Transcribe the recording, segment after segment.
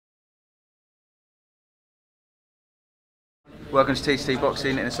Welcome to TCT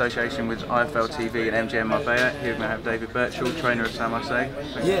Boxing in association with IFL TV and MGM Marbella. Here we have David Birchell, trainer of Sam Marseille.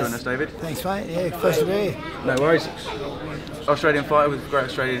 Thanks for joining us, David. Thanks, mate. Yeah, pleasure to be here. No worries. Australian fighter with great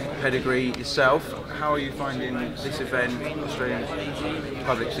Australian pedigree yourself. How are you finding this event? Australian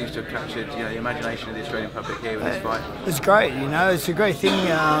public seems to have captured, the imagination of the Australian public here with this fight. It's great, it's a great thing.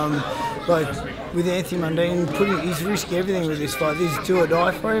 Like with Anthony Mundine, he's risking everything with this fight. This is do or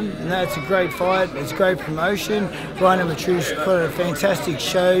die for him, and that's a great fight. It's great promotion. Ryan and Matrush put on a fantastic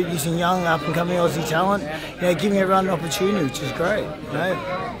show using young, up-and-coming Aussie talent. Giving everyone an opportunity, which is great.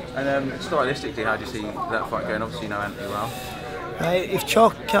 And stylistically, how do you see that fight going? Obviously, you know Anthony well. If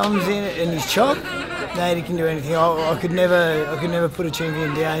Chock comes in and he's Chock, he can do anything. I could never put a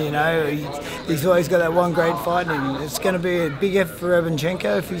champion down. He's always got that one great fight, and it's going to be a big effort for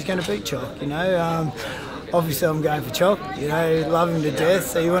Rabchenko if he's going to beat Chock. Obviously I'm going for Chock. Love him to death,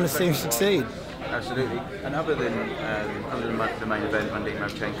 so you want to see him succeed. Absolutely. And other than the main event, Mundine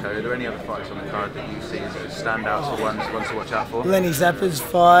Rabchenko, are there any other fights on the card that you see as standouts or ones to watch out for? Lenny Zappa's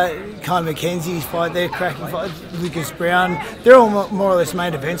fight, Kai McKenzie's fight, they're cracking fights. Lucas Brown, they're all more or less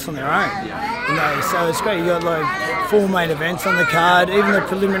main events on their own. So it's great. You got like 4 main events on the card. Even the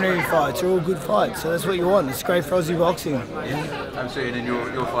preliminary fights are all good fights. So that's what you want. It's great for Aussie boxing. Absolutely. And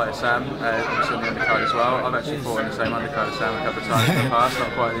your fight at Sam, obviously on the undercard as well. I've actually fought on the same undercard as Sam a couple of times in the past,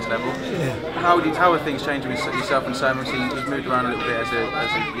 not quite at this level. How are things changing with yourself and Sam? You've moved around a little bit as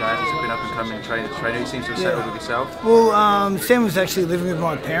he's been up and coming trainer. He seems to have settled with yourself. Well, Sam was actually living with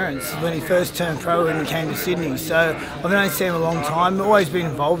my parents when he first turned pro and he came to Sydney. So I've known Sam a long time. I've always been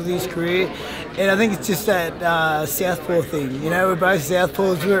involved with his career. And I think it's just that southpaw thing. We're both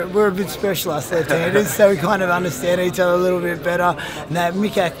southpaws. We're a bit special, us left-handers, so we kind of understand each other a little bit better. And that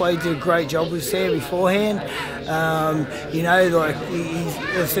Mick Ackway did a great job with Sam beforehand.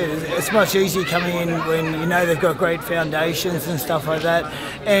 It's much easier coming in when they've got great foundations and stuff like that.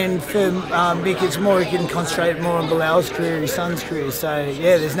 And for Mick, it's more he can concentrate more on Bilal's career, his son's career. So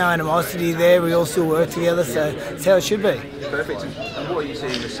there's no animosity there. We all still work together, so that's how it should be. Perfect. And what are you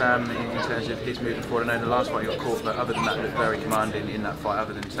seeing with Sam in terms of his moving forward? I know the last fight he got caught, but other than that, looked very commanding in that fight.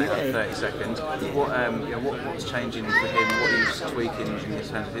 Other than say like 30 seconds, what's changing for him? What he's tweaking in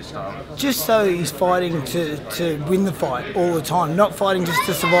terms of his style? Just so he's fighting to win the fight all the time, not fighting just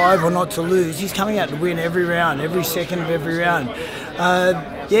to survive or not to lose. He's coming out to win every round, every second of every round.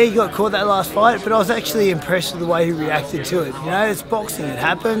 He got caught that last fight, but I was actually impressed with the way he reacted to it. It's boxing, it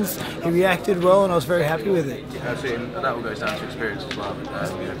happens. He reacted well, and I was very happy with it. Absolutely, and that all goes down to experience as well.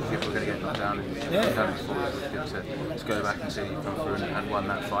 People are going to get knocked down, and to go back and see you come through and won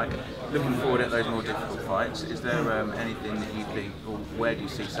that fight. Looking forward at those more difficult fights, is there anything that you think, or where do you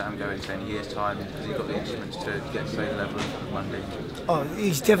see Sam going in 10 years' time? Has he got the instruments to get to the level of Mundine? Oh,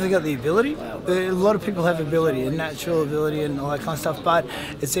 he's definitely got the ability. A lot of people have ability, and natural ability, and all that kind of stuff. But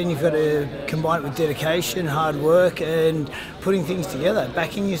it's then you've got to combine it with dedication, hard work, and putting things together,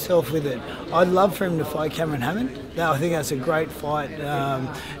 backing yourself with it. I'd love for him to fight Cameron Hammond. I think that's a great fight,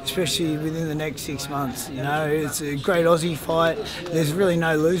 especially within the next 6 months. It's a great Aussie fight. There's really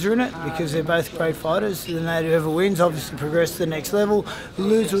no loser in it because they're both great fighters. And whoever wins obviously progress to the next level. The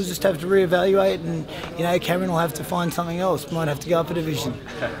loser will just have to reevaluate, and Cameron will have to find something else. Might have to go up a division.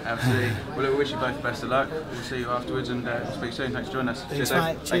 Absolutely. Well, we wish you both the best of luck. We'll see you afterwards and speak soon. Thanks for joining us. Thanks,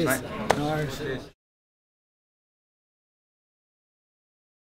 mate. Cheers. Thanks, mate. No worries. Cheers.